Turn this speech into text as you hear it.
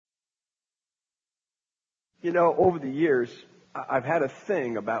You know, over the years, I've had a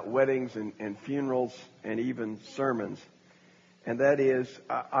thing about weddings and funerals and even sermons. And that is,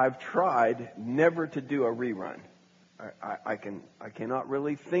 I've tried never to do a rerun. I cannot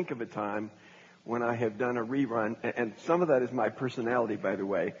really think of a time when I have done a rerun. And some of that is my personality, by the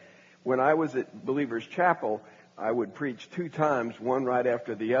way. When I was at Believers Chapel, I would preach 2 times, one right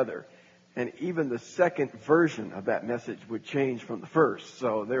after the other. And even the second version of that message would change from the first.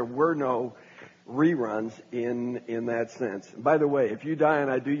 So there were no reruns in that sense. By the way, if you die and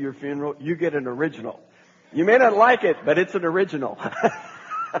I do your funeral, you get an original. You may not like it, but it's an original.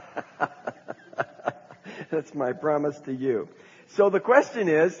 That's my promise to you. So the question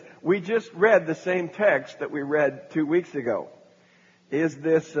is, we just read the same text that we read 2 weeks ago. Is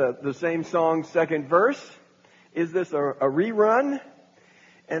this the same song's second verse? Is this a rerun?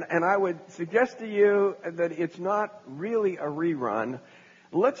 And I would suggest to you that it's not really a rerun.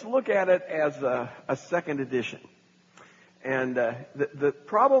 Let's look at it as a second edition. And the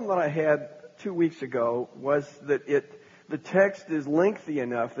problem that I had 2 weeks ago was that the text is lengthy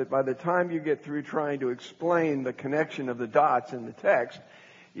enough that by the time you get through trying to explain the connection of the dots in the text,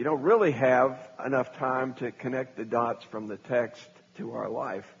 you don't really have enough time to connect the dots from the text to our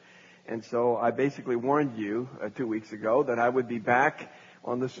life. And so I basically warned you 2 weeks ago that I would be back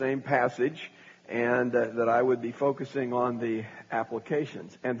on the same passage and that I would be focusing on the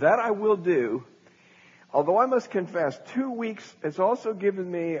applications. And that I will do, although I must confess, 2 weeks has also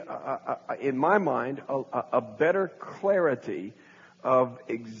given me, in my mind, a better clarity of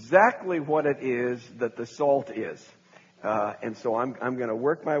exactly what it is that the salt is. And so I'm going to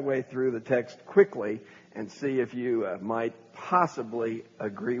work my way through the text quickly and see if you might possibly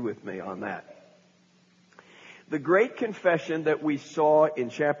agree with me on that. The great confession that we saw in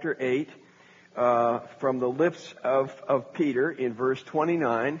chapter 8 from the lips of Peter in verse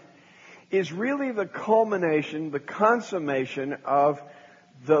 29 is really the culmination, the consummation of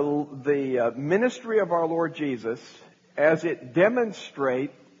the ministry of our Lord Jesus as it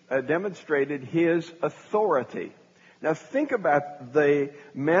demonstrated His authority. Now think about the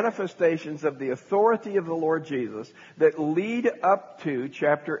manifestations of the authority of the Lord Jesus that lead up to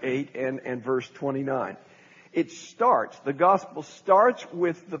chapter 8 and verse 29. The gospel starts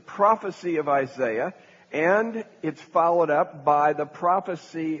with the prophecy of Isaiah, and it's followed up by the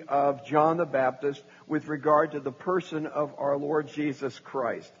prophecy of John the Baptist with regard to the person of our Lord Jesus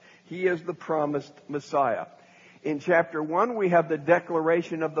Christ. He is the promised Messiah. In chapter 1, we have the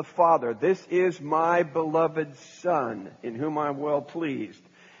declaration of the Father. This is my beloved Son, in whom I'm well pleased.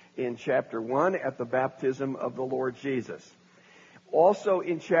 In chapter 1, at the baptism of the Lord Jesus. Also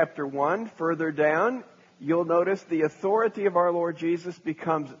in chapter 1, further down, you'll notice the authority of our Lord Jesus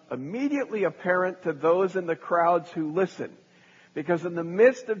becomes immediately apparent to those in the crowds who listen. Because in the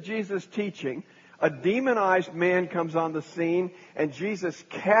midst of Jesus' teaching, a demonized man comes on the scene and Jesus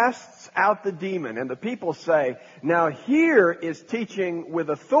casts out the demon. And the people say, now here is teaching with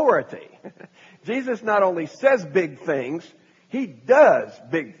authority. Jesus not only says big things, He does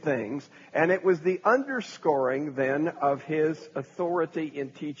big things. And it was the underscoring then of His authority in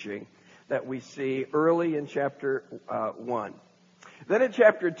teaching that we see early in chapter 1. Then in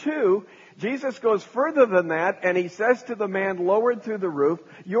chapter 2, Jesus goes further than that, and He says to the man lowered through the roof,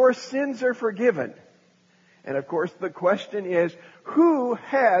 your sins are forgiven. And of course the question is, who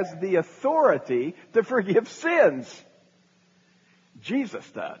has the authority to forgive sins? Jesus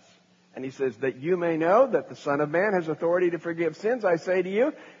does. And He says, that you may know that the Son of Man has authority to forgive sins, I say to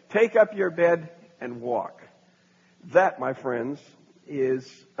you, take up your bed and walk. That, my friends,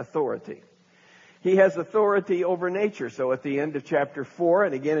 is authority. He has authority over nature. So at the end of chapter 4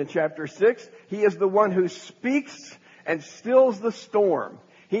 and again in chapter 6, He is the one who speaks and stills the storm.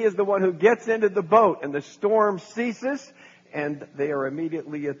 He is the one who gets into the boat and the storm ceases and they are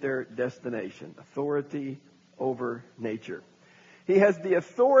immediately at their destination. Authority over nature. He has the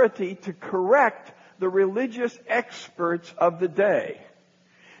authority to correct the religious experts of the day.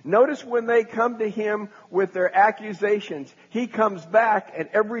 Notice when they come to Him with their accusations, He comes back and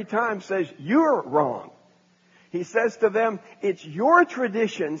every time says, you're wrong. He says to them, it's your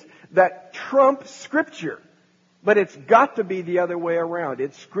traditions that trump Scripture. But it's got to be the other way around.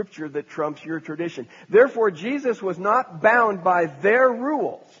 It's Scripture that trumps your tradition. Therefore, Jesus was not bound by their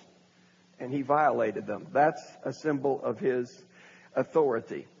rules. And He violated them. That's a symbol of His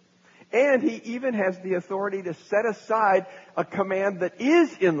authority. And He even has the authority to set aside a command that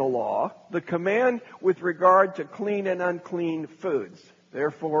is in the law, the command with regard to clean and unclean foods.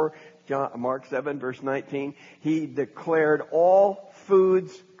 Therefore, Mark 7, verse 19, He declared all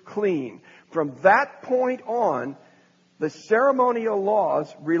foods clean. From that point on, The ceremonial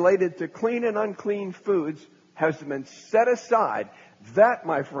laws related to clean and unclean foods has been set aside. That,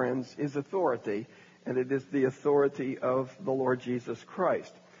 my friends, is authority, and it is the authority of the Lord Jesus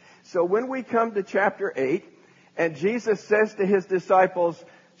Christ. So when we come to chapter 8, and Jesus says to his disciples,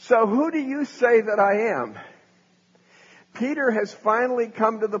 "So who do you say that I am?" Peter has finally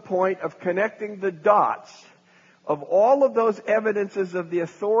come to the point of connecting the dots of all of those evidences of the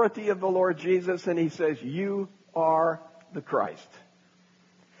authority of the Lord Jesus, and he says, "You are the Christ."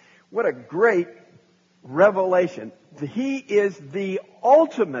 What a great revelation. He is the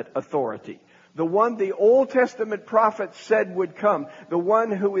ultimate authority. The one the Old Testament prophets said would come. The one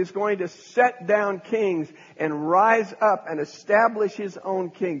who is going to set down kings and rise up and establish his own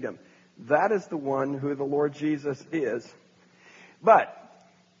kingdom. That is the one who the Lord Jesus is. But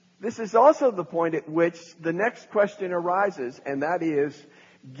this is also the point at which the next question arises, and that is,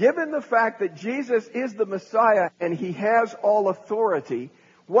 given the fact that Jesus is the Messiah and he has all authority,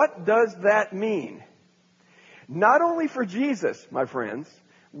 what does that mean? Not only for Jesus, my friends,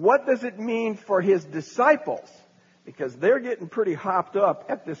 what does it mean for his disciples? Because they're getting pretty hopped up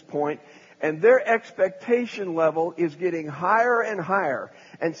at this point, and their expectation level is getting higher and higher.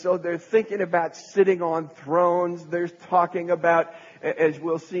 And so they're thinking about sitting on thrones. They're talking about, as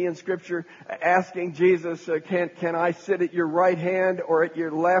we'll see in Scripture, asking Jesus, can I sit at your right hand or at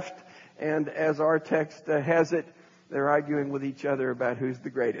your left? And as our text has it, they're arguing with each other about who's the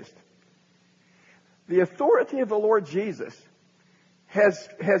greatest. The authority of the Lord Jesus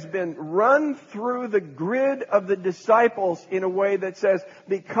has been run through the grid of the disciples in a way that says,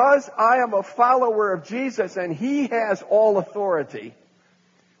 because I am a follower of Jesus and he has all authority,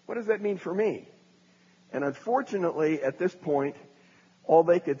 what does that mean for me? And unfortunately, at this point, all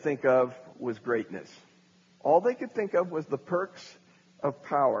they could think of was greatness. All they could think of was the perks of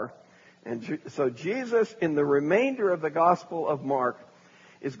power. And so Jesus, in the remainder of the Gospel of Mark,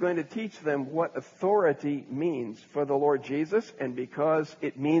 is going to teach them what authority means for the Lord Jesus. And because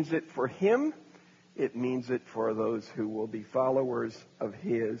it means it for him, it means it for those who will be followers of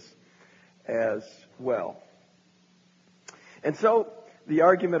his as well. And so the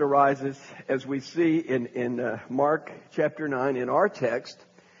argument arises, as we see in Mark chapter 9 in our text.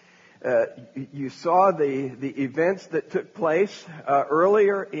 You saw the events that took place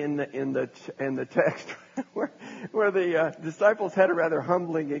earlier in the text where the disciples had a rather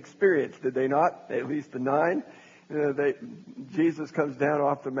humbling experience, did they not? At least the 9. Jesus comes down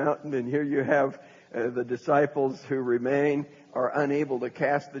off the mountain, and here you have the disciples who remain are unable to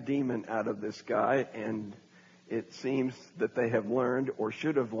cast the demon out of this guy, and it seems that they have learned, or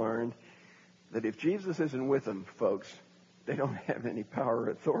should have learned, that if Jesus isn't with them, folks, they don't have any power or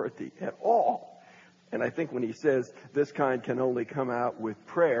authority at all. And I think when he says this kind can only come out with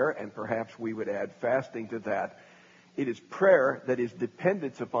prayer, and perhaps we would add fasting to that, it is prayer that is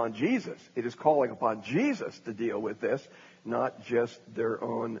dependent upon Jesus. It is calling upon Jesus to deal with this, not just their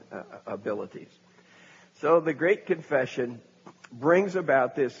own abilities. So the Great Confession brings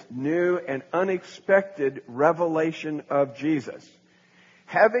about this new and unexpected revelation of Jesus.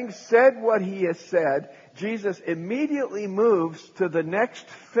 Having said what he has said, Jesus immediately moves to the next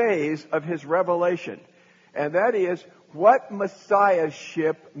phase of his revelation. And that is what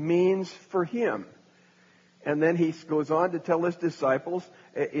Messiahship means for him. And then he goes on to tell his disciples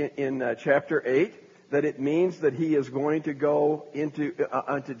in chapter 8 that it means that he is going to go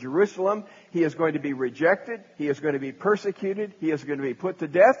unto Jerusalem. He is going to be rejected. He is going to be persecuted. He is going to be put to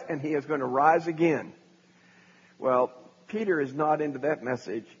death. And he is going to rise again. Well, Peter is not into that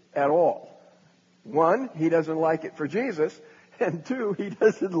message at all. 1, he doesn't like it for Jesus. And 2, he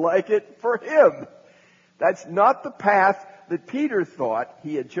doesn't like it for him. That's not the path that Peter thought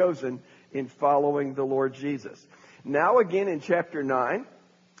he had chosen in following the Lord Jesus. Now again in chapter 9,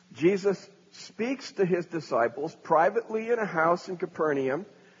 Jesus speaks to his disciples privately in a house in Capernaum,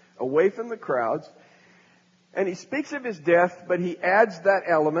 away from the crowds. And he speaks of his death, but he adds that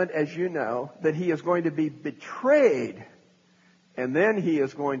element, as you know, that he is going to be betrayed. And then he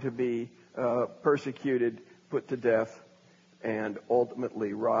is going to be persecuted, put to death, and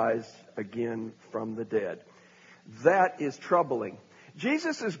ultimately rise again from the dead. That is troubling.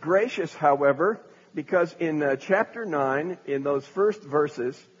 Jesus is gracious, however, because in chapter 9, in those first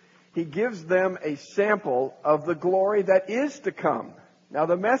verses, he gives them a sample of the glory that is to come. Now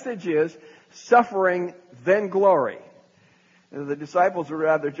the message is suffering, then glory. And the disciples would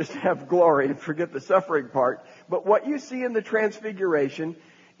rather just have glory and forget the suffering part. But what you see in the Transfiguration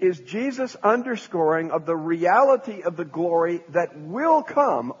is Jesus underscoring of the reality of the glory that will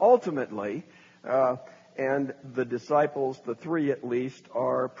come ultimately. And the disciples, the 3 at least,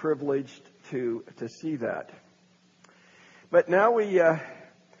 are privileged to see that. But now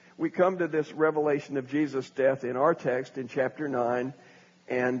we come to this revelation of Jesus' death in our text in chapter 9,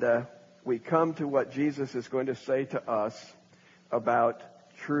 and we come to what Jesus is going to say to us about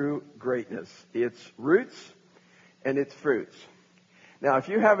true greatness, its roots and its fruits. Now, if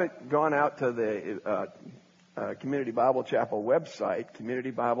you haven't gone out to the Community Bible Chapel website,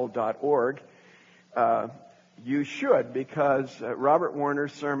 communitybible.org, you should, because Robert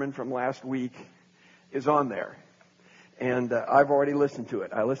Warner's sermon from last week is on there. And I've already listened to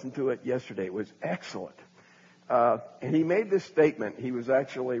it. I listened to it yesterday. It was excellent. And he made this statement. He was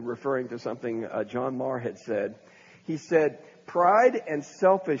actually referring to something John Marr had said. He said, pride and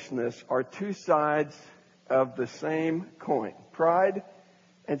selfishness are two sides of the same coin. Pride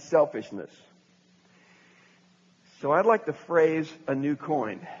and selfishness. So I'd like to phrase a new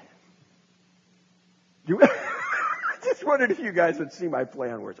coin. I just wondered if you guys would see my play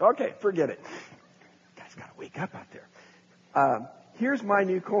on words. Okay, forget it. You guys got to wake up out there. Here's my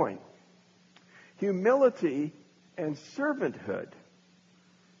new coin. Humility and servanthood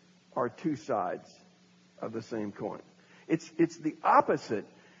are two sides of the same coin. It's the opposite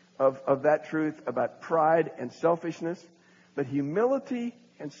of that truth about pride and selfishness. But humility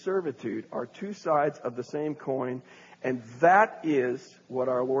and servitude are two sides of the same coin. And that is what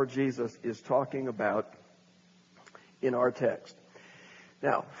our Lord Jesus is talking about in our text.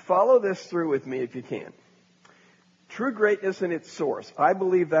 Now, follow this through with me if you can. True greatness and its source. I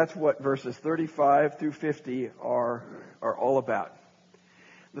believe that's what verses 35 through 50 are all about.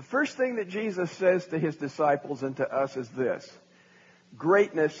 The first thing that Jesus says to his disciples and to us is this.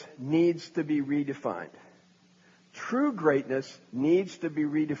 Greatness needs to be redefined. True greatness needs to be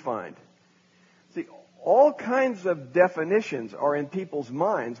redefined. See, all kinds of definitions are in people's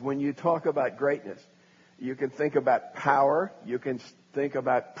minds when you talk about greatness. You can think about power. You can think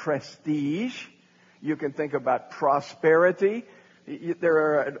about prestige. You can think about prosperity. There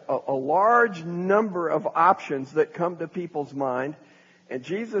are a large number of options that come to people's mind. And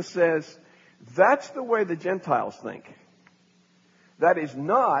Jesus says, that's the way the Gentiles think. That is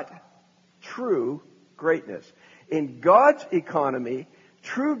not true greatness. In God's economy,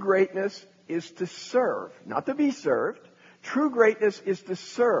 true greatness is to serve, not to be served. True greatness is to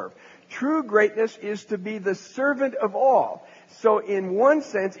serve. True greatness is to be the servant of all. So in one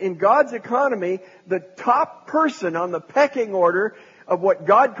sense, in God's economy, the top person on the pecking order of what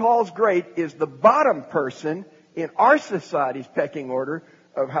God calls great is the bottom person in our society's pecking order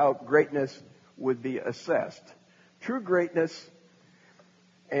of how greatness would be assessed. True greatness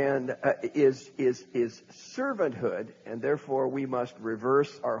and is servanthood, and therefore we must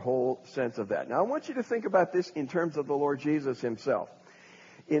reverse our whole sense of that. Now I want you to think about this in terms of the Lord Jesus himself.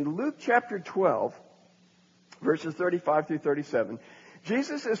 In Luke chapter 12, verses 35 through 37,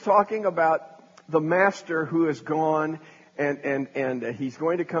 Jesus is talking about the master who is gone and he's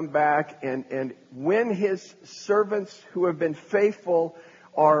going to come back, and when his servants who have been faithful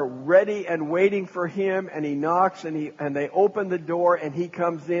are ready and waiting for him, and he knocks and they open the door and he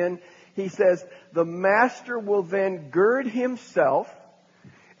comes in, he says, the master will then gird himself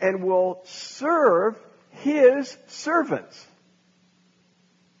and will serve his servants.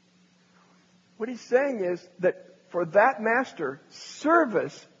 What he's saying is that for that master,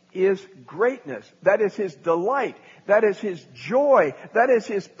 service is greatness. That is his delight. That is his joy. That is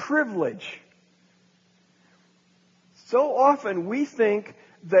his privilege. So often we think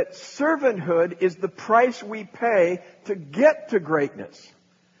that servanthood is the price we pay to get to greatness.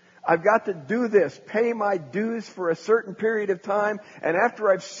 I've got to do this, pay my dues for a certain period of time, and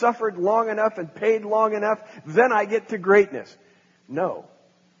after I've suffered long enough and paid long enough, then I get to greatness. No.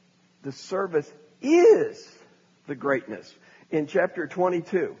 The service is the greatness. In chapter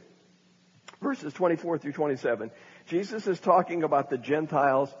 22, verses 24 through 27, Jesus is talking about the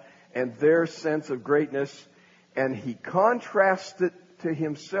Gentiles and their sense of greatness, and he contrasts it to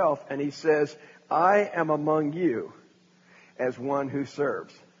himself, and he says, I am among you as one who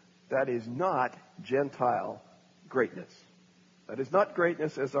serves. That is not Gentile greatness. That is not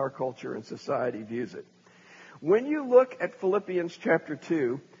greatness as our culture and society views it. When you look at Philippians chapter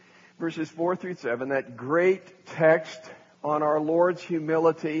 2, verses 4 through 7, that great text on our Lord's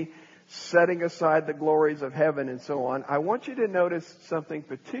humility, setting aside the glories of heaven and so on, I want you to notice something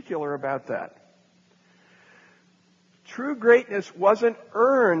particular about that. True greatness wasn't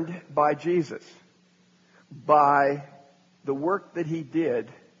earned by Jesus, by the work that he did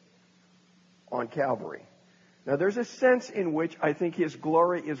on Calvary. Now there's a sense in which I think his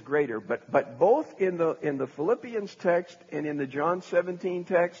glory is greater, but both in the Philippians text and in the John 17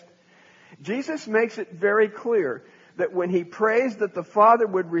 text, Jesus makes it very clear that when he prays that the Father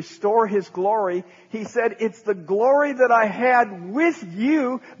would restore his glory, he said, it's the glory that I had with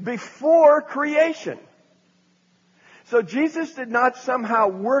you before creation. So Jesus did not somehow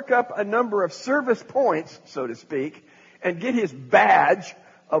work up a number of service points, so to speak, and get his badge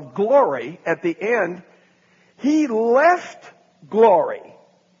of glory at the end. He left glory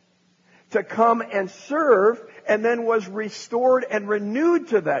to come and serve, and then was restored and renewed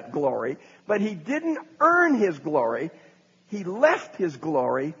to that glory. But he didn't earn his glory. He left his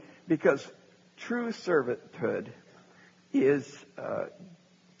glory because true servanthood is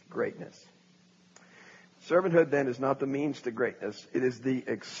greatness. Servanthood then is not the means to greatness. It is the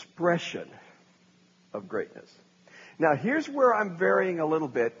expression of greatness. Now here's where I'm varying a little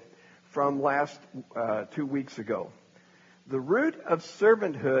bit from last 2 weeks ago. The root of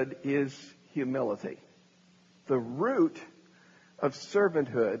servanthood is humility. The root of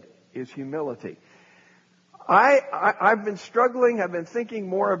servanthood is humility. I've been struggling, I've been thinking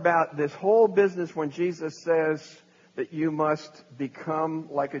more about this whole business when Jesus says that you must become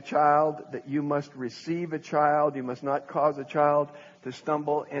like a child, that you must receive a child, you must not cause a child to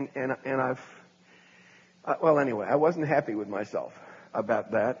stumble, and I wasn't happy with myself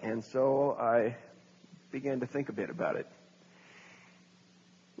about that, and so I began to think a bit about it.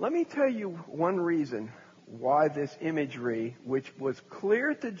 Let me tell you one reason why this imagery, which was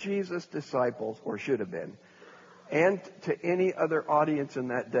clear to Jesus' disciples, or should have been, and to any other audience in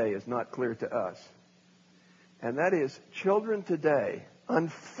that day, is not clear to us. And that is, children today,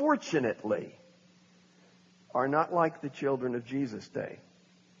 unfortunately, are not like the children of Jesus' day.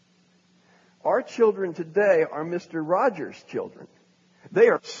 Our children today are Mr. Rogers' children. They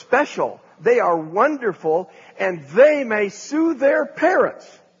are special, they are wonderful, and they may sue their parents.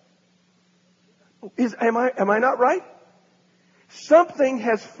 Am I not right? Something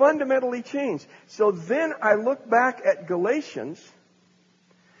has fundamentally changed. So then I look back at Galatians,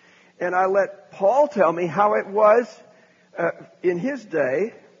 and I let Paul tell me how it was in his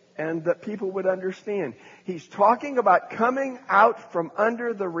day, and that people would understand. He's talking about coming out from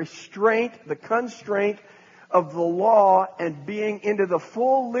under the restraint, the constraint of the law, and being into the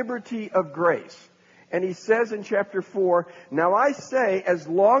full liberty of grace. And he says in chapter 4, now I say, as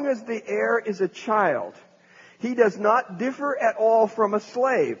long as the heir is a child, he does not differ at all from a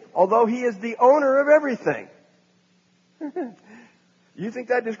slave, although he is the owner of everything. You think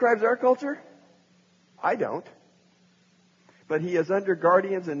that describes our culture? I don't. But he is under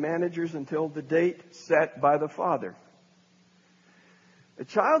guardians and managers until the date set by the father. A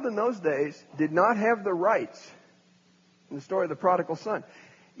child in those days did not have the rights. In the story of the prodigal son,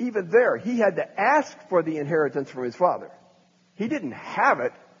 even there, he had to ask for the inheritance from his father. He didn't have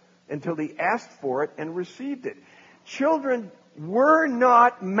it until he asked for it and received it. Children were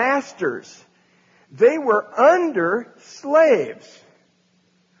not masters. They were under slaves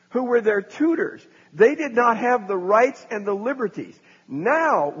who were their tutors. They did not have the rights and the liberties.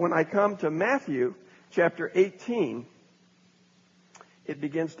 Now, when I come to Matthew chapter 18, it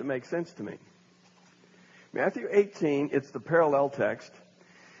begins to make sense to me. Matthew 18, it's the parallel text.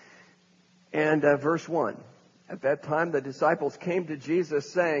 And verse 1. At that time the disciples came to Jesus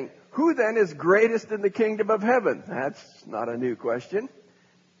saying, who then is greatest in the kingdom of heaven? That's not a new question.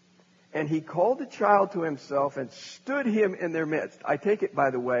 And he called the child to himself and stood him in their midst. I take it, by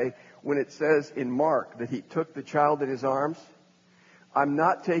the way, when it says in Mark that he took the child in his arms, I'm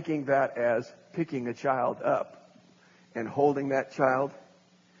not taking that as picking a child up and holding that child.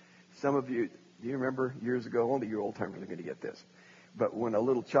 Some of you, do you remember years ago, only your old timers are going to get this, but when a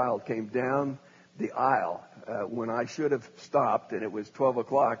little child came down the aisle, when I should have stopped and it was 12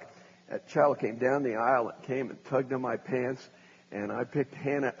 o'clock, that child came down the aisle and came and tugged on my pants, and I picked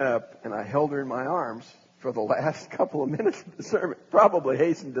Hannah up and I held her in my arms for the last couple of minutes of the sermon. Probably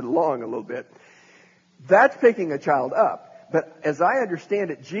hastened it along a little bit. That's picking a child up. But as I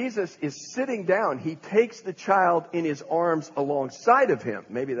understand it, Jesus is sitting down. He takes the child in his arms alongside of him.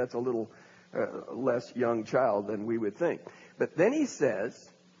 Maybe that's a little less young child than we would think. But then he says,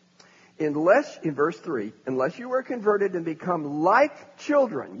 in verse 3, unless you are converted and become like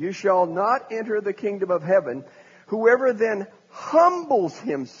children, you shall not enter the kingdom of heaven. Whoever then humbles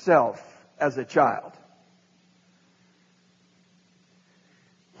himself as a child,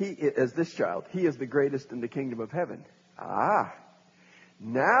 as this child, he is the greatest in the kingdom of heaven.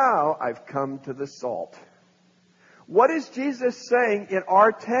 Now I've come to the salt. What is Jesus saying in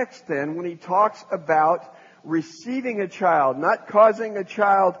our text then when he talks about receiving a child, not causing a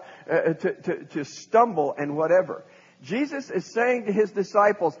child to stumble and whatever? Jesus is saying to his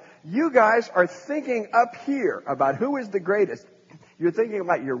disciples, you guys are thinking up here about who is the greatest. You're thinking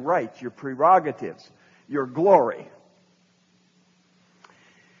about your rights, your prerogatives, your glory.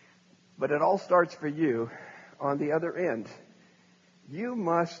 But it all starts for you on the other end. You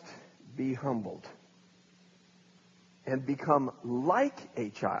must be humbled and become like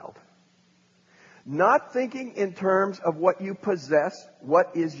a child. Not thinking in terms of what you possess,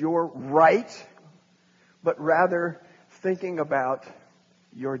 what is your right, but rather thinking about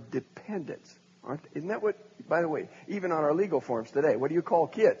your dependence. Isn't that what, by the way, even on our legal forms today, what do you call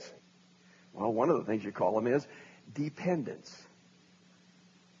kids? Well, one of the things you call them is dependence.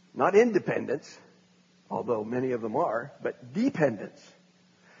 Not independence, although many of them are, but dependence.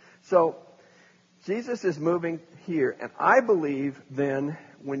 So, Jesus is moving here, and I believe then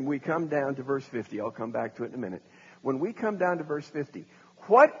when we come down to verse 50, I'll come back to it in a minute. When we come down to verse 50,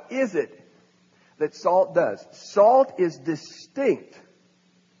 what is it that salt does? Salt is distinct.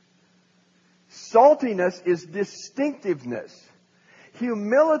 Saltiness is distinctiveness.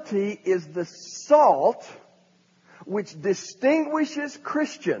 Humility is the salt which distinguishes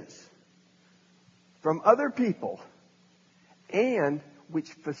Christians from other people and which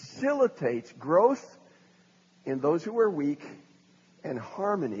facilitates growth in those who are weak and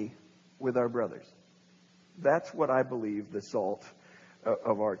harmony with our brothers. That's what I believe the salt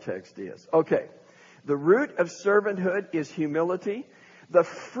of our text is. Okay. The root of servanthood is humility. The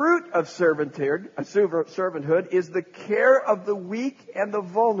fruit of servanthood is the care of the weak and the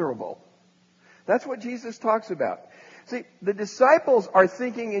vulnerable. That's what Jesus talks about. See, the disciples are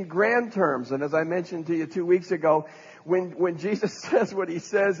thinking in grand terms, and as I mentioned to you 2 weeks ago, when Jesus says what he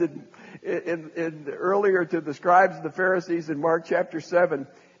says in earlier to the scribes and the Pharisees in Mark chapter 7,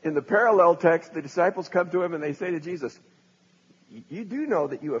 in the parallel text, the disciples come to him and they say to Jesus, "You do know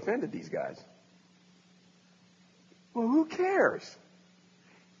that you offended these guys." Well, who cares?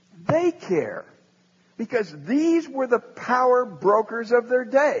 They care. Because these were the power brokers of their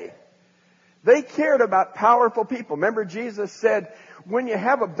day. They cared about powerful people. Remember, Jesus said, when you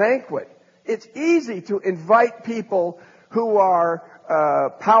have a banquet, it's easy to invite people who are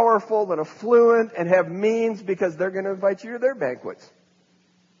powerful and affluent and have means because they're going to invite you to their banquets.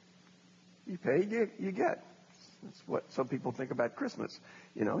 You pay, you get. That's what some people think about Christmas.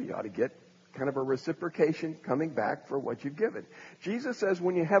 You know, you ought to get kind of a reciprocation coming back for what you've given. Jesus says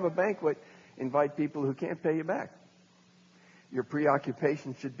when you have a banquet, invite people who can't pay you back. Your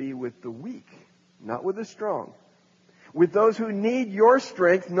preoccupation should be with the weak, not with the strong. With those who need your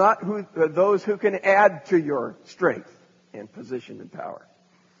strength, not those who can add to your strength and position and power.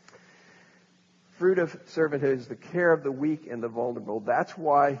 Fruit of servanthood is the care of the weak and the vulnerable. That's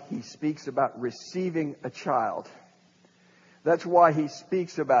why he speaks about receiving a child. That's why he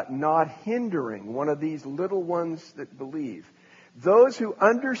speaks about not hindering one of these little ones that believe. Those who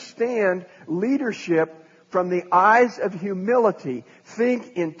understand leadership from the eyes of humility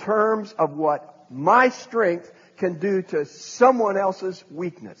think in terms of what my strength can do to someone else's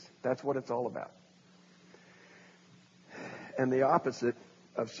weakness. That's what it's all about. And the opposite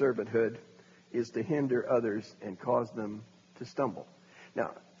of servanthood is to hinder others and cause them to stumble.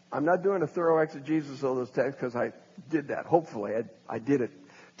 Now, I'm not doing a thorough exegesis of those texts because I did that. Hopefully, I did it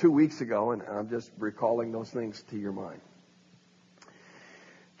 2 weeks ago, and I'm just recalling those things to your mind.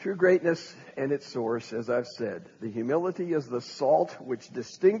 True greatness and its source, as I've said, the humility is the salt which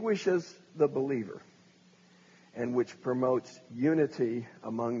distinguishes the believer and which promotes unity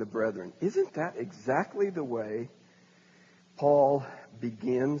among the brethren. Isn't that exactly the way Paul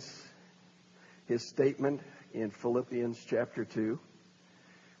begins his statement in Philippians chapter 2,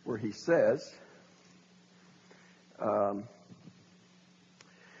 where he says,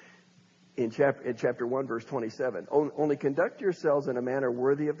 in chapter 1, verse 27, only conduct yourselves in a manner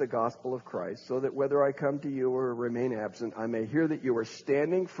worthy of the gospel of Christ, so that whether I come to you or remain absent, I may hear that you are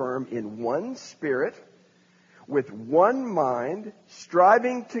standing firm in one spirit, with one mind,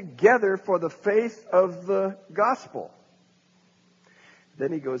 striving together for the faith of the gospel.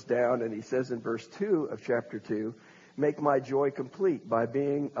 Then he goes down and he says in verse 2 of chapter 2, make my joy complete by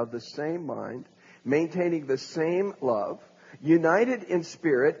being of the same mind, maintaining the same love, united in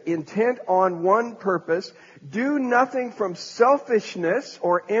spirit, intent on one purpose, do nothing from selfishness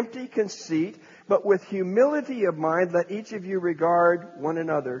or empty conceit, but with humility of mind, let each of you regard one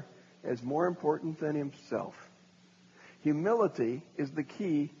another as more important than himself. Humility is the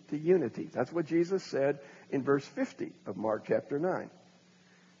key to unity. That's what Jesus said in verse 50 of Mark chapter 9.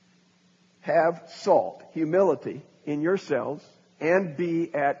 Have salt, humility, in yourselves and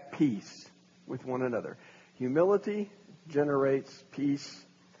be at peace with one another. Humility generates peace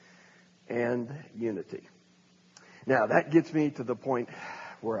and unity. Now, that gets me to the point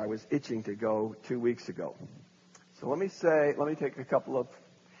where I was itching to go 2 weeks ago. So let me take a couple of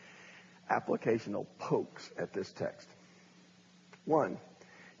applicational pokes at this text. One,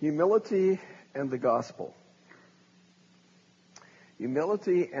 Humility and the gospel.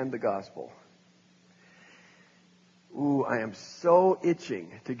 Humility and the gospel. Ooh, I am so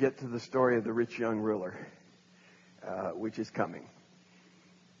itching to get to the story of the rich young ruler, which is coming.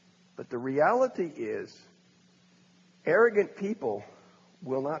 But the reality is, arrogant people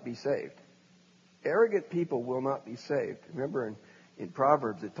will not be saved. Arrogant people will not be saved. Remember in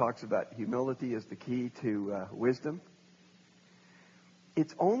Proverbs it talks about humility as the key to wisdom.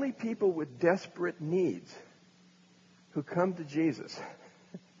 It's only people with desperate needs who come to Jesus.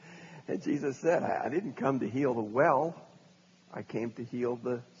 And Jesus said, I didn't come to heal the well. I came to heal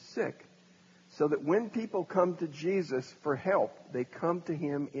the sick. So that when people come to Jesus for help, they come to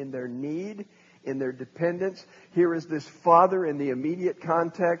him in their need, in their dependence. Here is this father in the immediate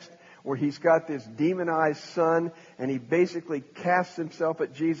context where he's got this demonized son, and he basically casts himself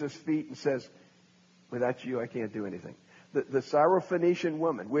at Jesus' feet and says, without you, I can't do anything. The Syrophoenician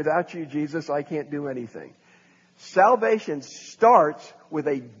woman, without you, Jesus, I can't do anything. Salvation starts with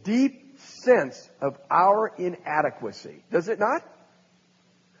a deep sense of our inadequacy. Does it not?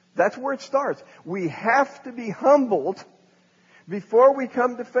 That's where it starts. We have to be humbled before we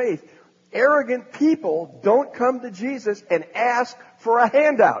come to faith. Arrogant people don't come to Jesus and ask for a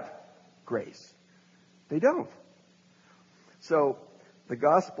handout. Grace. They don't. So the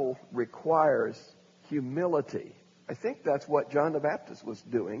gospel requires humility. I think that's what John the Baptist was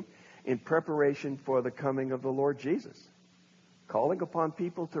doing in preparation for the coming of the Lord Jesus. Calling upon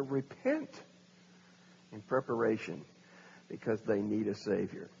people to repent in preparation because they need a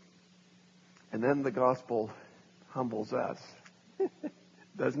Savior. And then the gospel humbles us.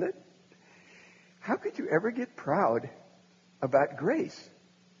 Doesn't it? How could you ever get proud about grace?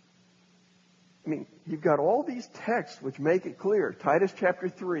 I mean, you've got all these texts which make it clear. Titus chapter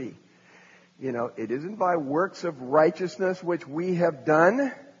 3. You know, it isn't by works of righteousness which we have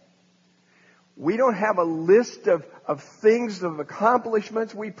done. We don't have a list of things, of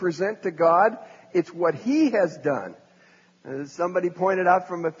accomplishments we present to God. It's what He has done. As somebody pointed out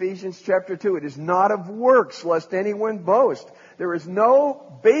from Ephesians chapter 2, it is not of works, lest anyone boast. There is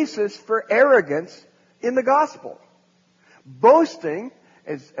no basis for arrogance in the gospel. Boasting,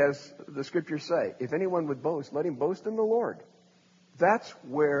 as the scriptures say, if anyone would boast, let him boast in the Lord. That's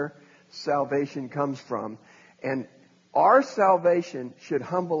where salvation comes from. And our salvation should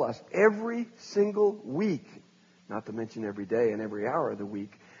humble us every single week, not to mention every day and every hour of the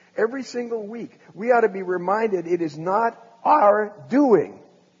week. Every single week, we ought to be reminded it is not our doing.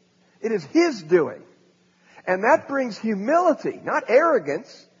 It is His doing. And that brings humility, not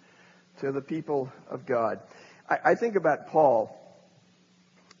arrogance, to the people of God. I think about Paul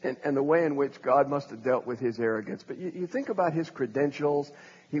and the way in which God must have dealt with his arrogance. But you think about his credentials.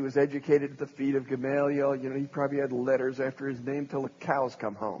 He was educated at the feet of Gamaliel. You know, he probably had letters after his name till the cows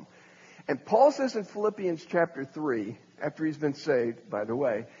come home. And Paul says in Philippians chapter 3, after he's been saved, by the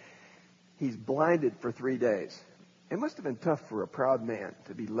way, he's blinded for 3 days. It must have been tough for a proud man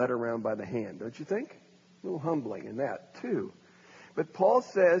to be led around by the hand, don't you think? A little humbling in that, too. But Paul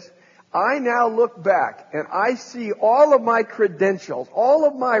says, I now look back and I see all of my credentials, all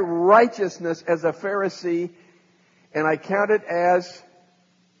of my righteousness as a Pharisee, and I count it as,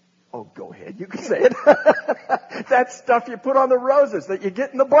 oh, go ahead, you can say it. That stuff you put on the roses that you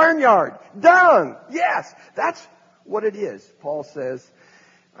get in the barnyard. Dung! Yes, that's what it is. Paul says,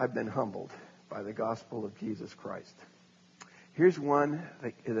 I've been humbled by the gospel of Jesus Christ. Here's one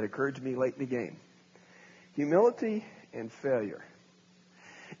that occurred to me late in the game. Humility and failure.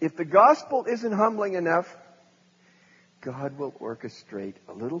 If the gospel isn't humbling enough, God will orchestrate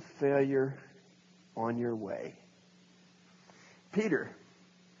a little failure on your way. Peter,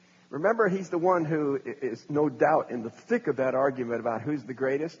 remember, he's the one who is no doubt in the thick of that argument about who's the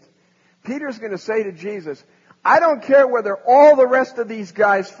greatest. Peter's going to say to Jesus, I don't care whether all the rest of these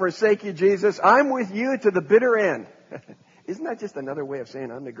guys forsake you, Jesus. I'm with you to the bitter end. Isn't that just another way of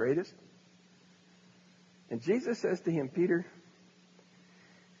saying I'm the greatest? And Jesus says to him, Peter,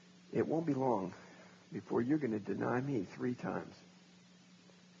 it won't be long before you're going to deny me 3 times.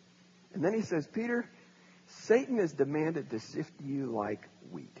 And then he says, Peter, Satan has demanded to sift you like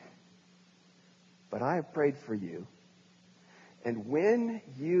wheat. But I have prayed for you. And when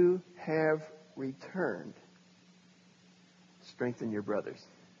you have returned, strengthen your brothers.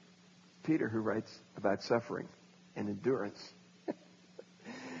 Peter, who writes about suffering and endurance.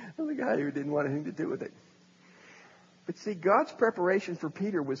 The guy who didn't want anything to do with it. But see, God's preparation for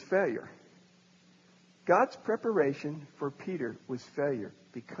Peter was failure. God's preparation for Peter was failure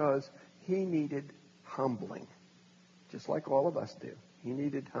because he needed humbling. Just like all of us do. He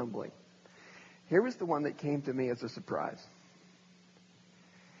needed humbling. Here was the one that came to me as a surprise.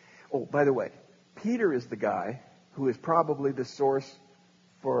 Oh, by the way, Peter is the guy who is probably the source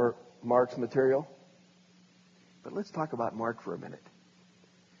for Mark's material. But let's talk about Mark for a minute.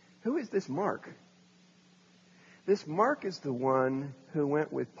 Who is this Mark? This Mark is the one who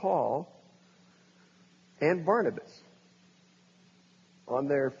went with Paul and Barnabas on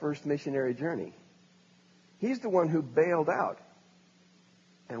their first missionary journey. He's the one who bailed out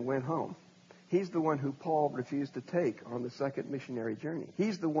and went home. He's the one who Paul refused to take on the second missionary journey.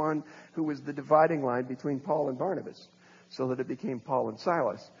 He's the one who was the dividing line between Paul and Barnabas, so that it became Paul and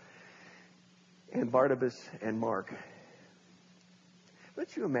Silas and Barnabas and Mark.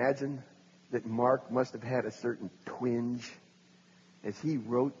 Don't you imagine that Mark must have had a certain twinge as he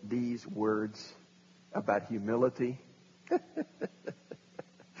wrote these words about humility?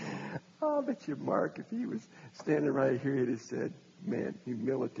 I'll bet you Mark, if he was standing right here, he'd have said, man,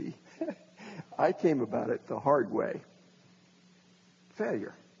 humility. I came about it the hard way.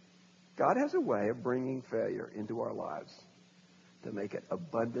 Failure. God has a way of bringing failure into our lives to make it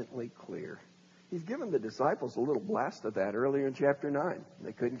abundantly clear. He's given the disciples a little blast of that earlier in chapter 9.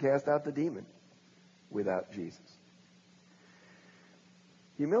 They couldn't cast out the demon without Jesus.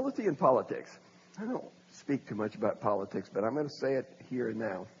 Humility in politics. I don't speak too much about politics, but I'm going to say it here and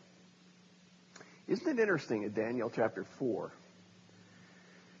now. Isn't it interesting in Daniel chapter 4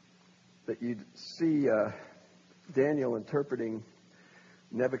 that you see Daniel interpreting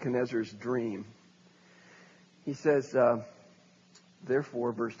Nebuchadnezzar's dream? He says,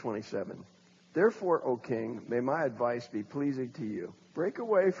 therefore, verse 27, therefore, O king, may my advice be pleasing to you. Break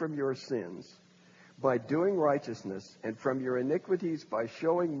away from your sins by doing righteousness, and from your iniquities by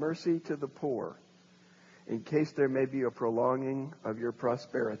showing mercy to the poor, in case there may be a prolonging of your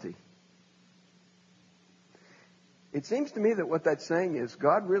prosperity. It seems to me that what that's saying is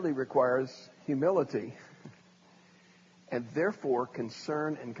God really requires humility and therefore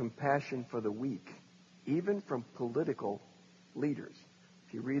concern and compassion for the weak, even from political leaders.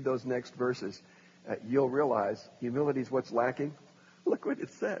 If you read those next verses, you'll realize humility is what's lacking. Look what it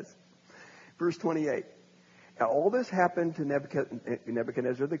says. Verse 28. Now, all this happened to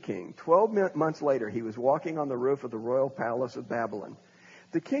Nebuchadnezzar the king. 12 months later, he was walking on the roof of the royal palace of Babylon.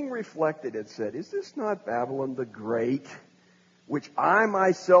 The king reflected and said, is this not Babylon the Great, which I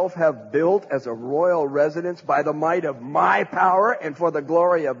myself have built as a royal residence by the might of my power and for the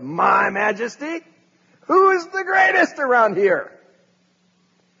glory of my majesty? Who is the greatest around here?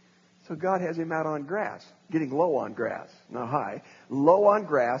 So God has him out on grass, getting low on grass, not high, low on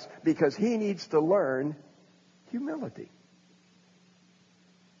grass, because he needs to learn humility.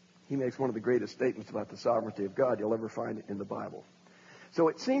 He makes one of the greatest statements about the sovereignty of God you'll ever find in the Bible. So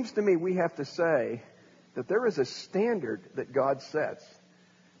it seems to me we have to say that there is a standard that God sets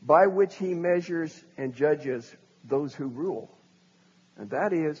by which he measures and judges those who rule. And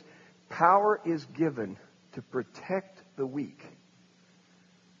that is, power is given to protect the weak,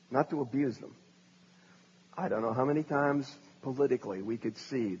 not to abuse them. I don't know how many times politically we could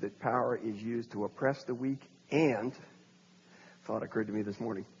see that power is used to oppress the weak, and, thought occurred to me this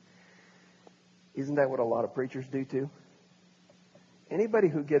morning, isn't that what a lot of preachers do too? Anybody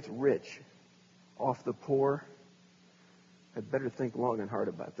who gets rich off the poor had better think long and hard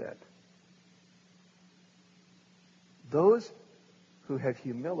about that. Those who have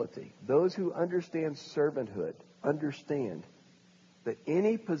humility, those who understand servanthood, understand that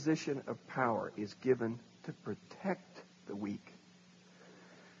any position of power is given to protect the weak,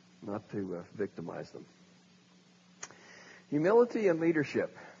 not to victimize them. Humility and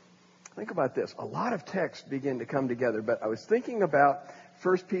leadership. Think about this. A lot of texts begin to come together, but I was thinking about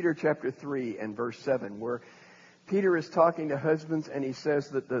 1 Peter chapter 3 and verse 7, where Peter is talking to husbands, and he says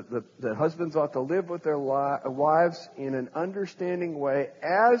that the husbands ought to live with their wives in an understanding way,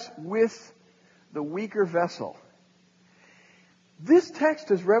 as with the weaker vessel. This text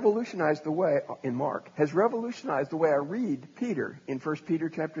has revolutionized the way, in Mark, has revolutionized the way I read Peter in 1 Peter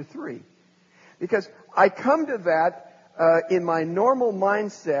chapter 3. Because I come to that in my normal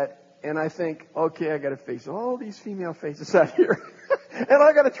mindset, and I think, okay, I got to face all these female faces out here. And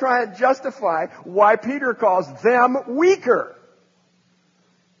I got to try and justify why Peter calls them weaker.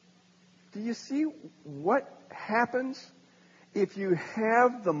 Do you see what happens if you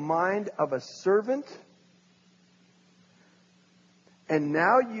have the mind of a servant? And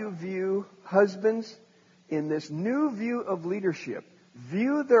now you view husbands in this new view of leadership.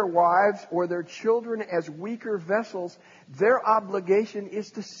 View their wives or their children as weaker vessels. Their obligation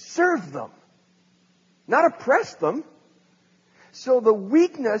is to serve them, not oppress them. So the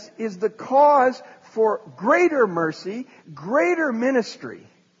weakness is the cause for greater mercy, greater ministry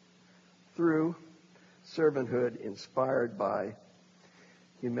through servanthood inspired by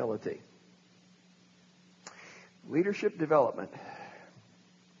humility. Leadership development.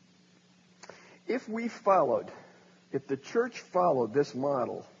 If the church followed this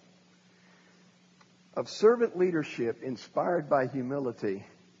model of servant leadership inspired by humility,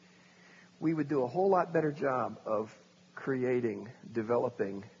 we would do a whole lot better job of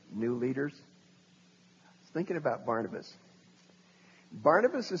developing new leaders. I was thinking about Barnabas.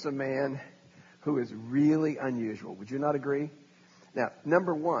 Barnabas is a man who is really unusual. Would you not agree? Now,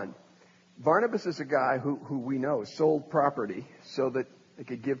 number one, Barnabas is a guy who we know sold property so that they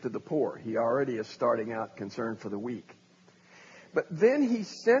could give to the poor. He already is starting out concerned for the weak. But then he's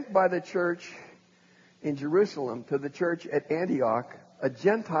sent by the church in Jerusalem to the church at Antioch, a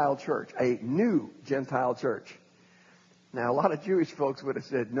Gentile church, a new Gentile church. Now, a lot of Jewish folks would have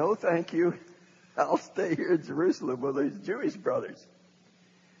said, no, thank you. I'll stay here in Jerusalem with these Jewish brothers.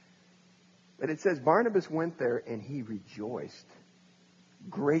 But it says Barnabas went there and he rejoiced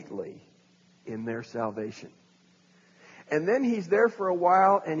greatly in their salvation. And then he's there for a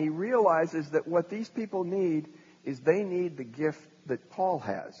while and he realizes that what these people need is they need the gift that Paul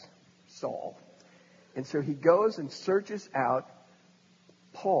has, Saul. And so he goes and searches out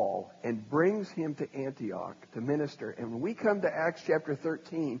Paul and brings him to Antioch to minister. And when we come to Acts chapter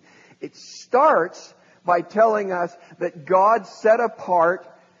 13, it starts by telling us that God set apart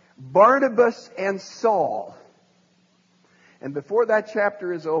Barnabas and Saul. And before that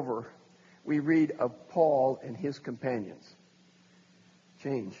chapter is over, we read of Paul and his companions.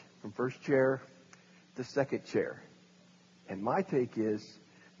 Change from first chair to second chair. And my take is,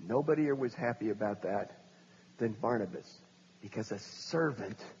 nobody was happy about that than Barnabas. Because a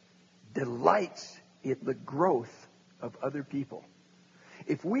servant delights in the growth of other people.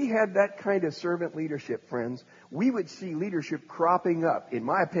 If we had that kind of servant leadership, friends, we would see leadership cropping up, in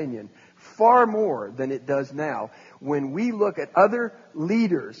my opinion, far more than it does now when we look at other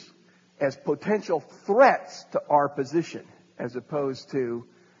leaders as potential threats to our position as opposed to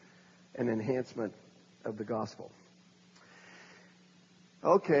an enhancement of the gospel.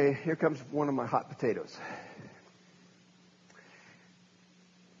 Okay, here comes one of my hot potatoes.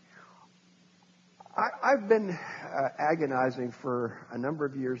 I've been agonizing for a number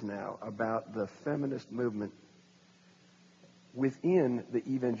of years now about the feminist movement within the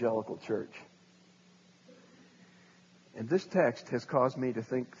evangelical church. And this text has caused me to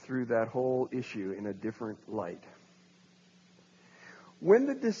think through that whole issue in a different light. When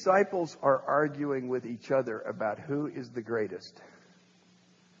the disciples are arguing with each other about who is the greatest,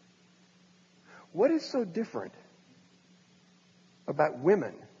 what is so different about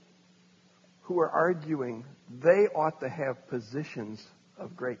women who are arguing they ought to have positions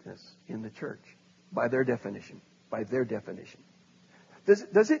of greatness in the church by their definition?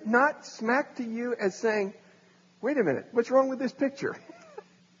 Does it not smack to you as saying, wait a minute, what's wrong with this picture?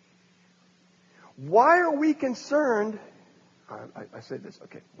 Why are we concerned? I say this,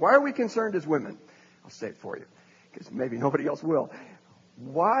 okay. Why are we concerned as women? I'll say it for you, because maybe nobody else will.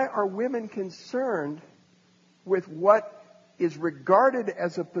 Why are women concerned with what is regarded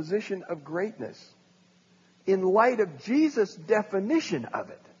as a position of greatness in light of Jesus' definition of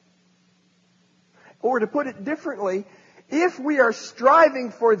it? Or to put it differently, if we are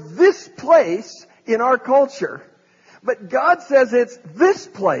striving for this place in our culture, but God says it's this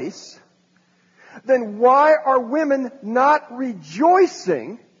place, then why are women not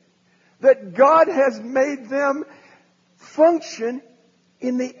rejoicing that God has made them function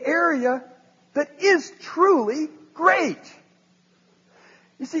in the area that is truly great?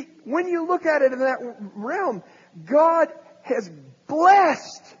 You see, when you look at it in that realm, God has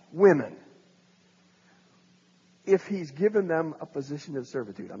blessed women if He's given them a position of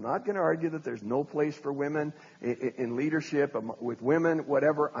servitude. I'm not going to argue that there's no place for women in leadership, with women,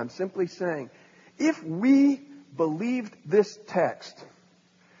 whatever. I'm simply saying, if we believed this text,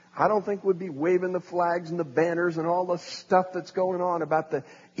 I don't think we'd be waving the flags and the banners and all the stuff that's going on about the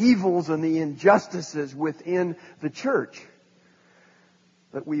evils and the injustices within the church.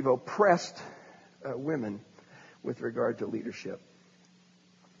 That we've oppressed women with regard to leadership.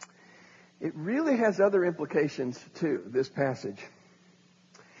 It really has other implications too, this passage,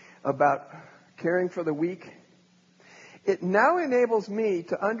 about caring for the weak. It now enables me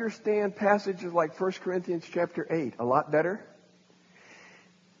to understand passages like 1 Corinthians chapter 8 a lot better.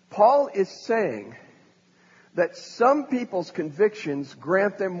 Paul is saying that some people's convictions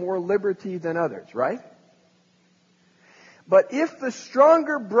grant them more liberty than others, right? But if the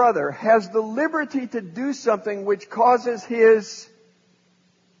stronger brother has the liberty to do something which causes his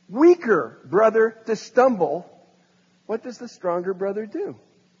weaker brother to stumble, what does the stronger brother do?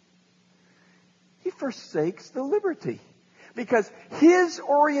 He forsakes the liberty. Because his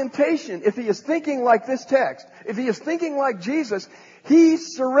orientation, if he is thinking like this text, if he is thinking like Jesus, he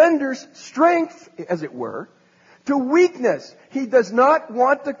surrenders strength, as it were, to weakness. He does not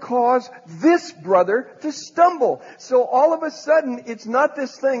want to cause this brother to stumble. So all of a sudden, it's not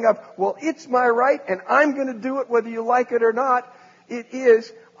this thing of, well, it's my right and I'm going to do it whether you like it or not. It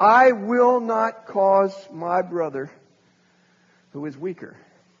is, I will not cause my brother, who is weaker,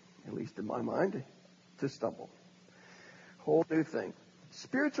 at least in my mind, to stumble. Whole new thing.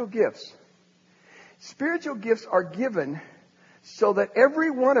 Spiritual gifts. Spiritual gifts are given so that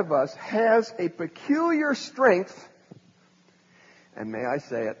every one of us has a peculiar strength, and may I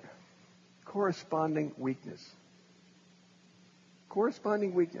say it, corresponding weakness.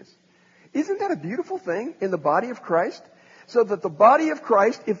 Corresponding weakness. Isn't that a beautiful thing in the body of Christ? So that the body of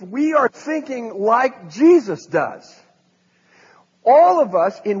Christ, if we are thinking like Jesus does, all of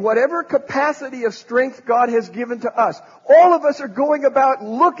us, in whatever capacity of strength God has given to us, all of us are going about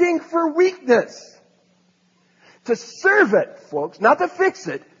looking for weakness. To serve it, folks. Not to fix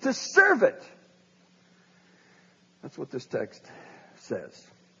it. To serve it. That's what this text says.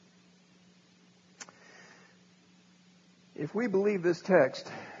 If we believe this text,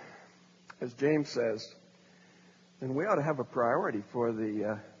 as James says, then we ought to have a priority for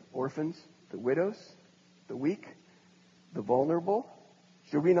the orphans, the widows, the weak, the vulnerable.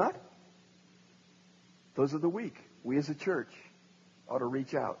 Should we not? Those are the weak. We as a church ought to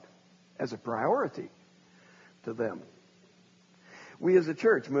reach out as a priority to them. We as a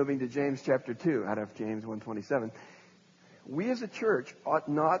church, moving to James chapter 2 out of James 1:27, we as a church ought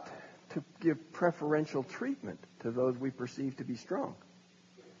not to give preferential treatment to those we perceive to be strong.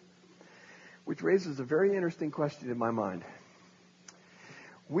 Which raises a very interesting question in my mind.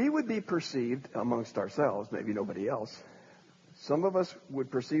 We would be perceived amongst ourselves, maybe nobody else, some of us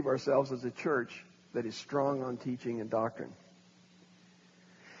would perceive ourselves as a church that is strong on teaching and doctrine.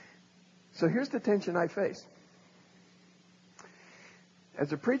 So here's the tension I face.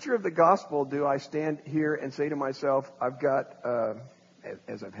 As a preacher of the gospel, do I stand here and say to myself, I've got,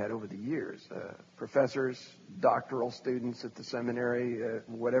 as I've had over the years, professors, doctoral students at the seminary,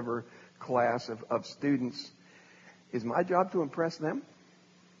 whatever class of students. Is my job to impress them?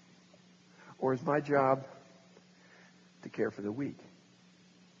 Or is my job to care for the weak?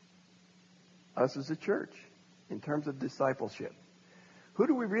 Us as a church, in terms of discipleship. Who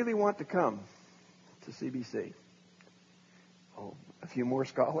do we really want to come to CBC? Oh, a few more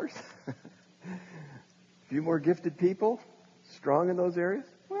scholars? A few more gifted people? Strong in those areas?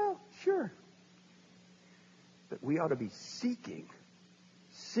 Well, sure. But we ought to be seeking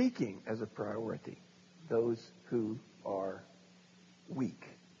as a priority those who are weak.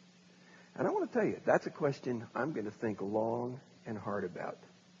 And I want to tell you, that's a question I'm going to think long and hard about.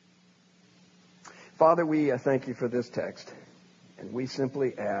 Father, we thank you for this text. And we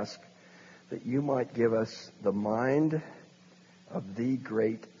simply ask that you might give us the mind of the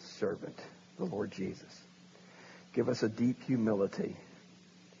great servant, the Lord Jesus. Give us a deep humility.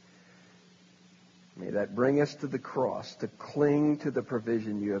 May that bring us to the cross, to cling to the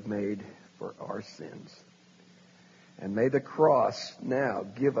provision you have made for our sins. And may the cross now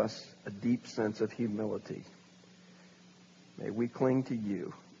give us a deep sense of humility. May we cling to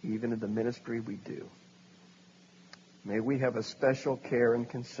you, even in the ministry we do. May we have a special care and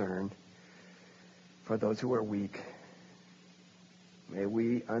concern for those who are weak. May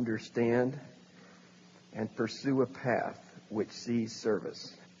we understand and pursue a path which sees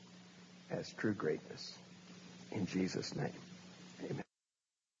service as true greatness. In Jesus' name, amen.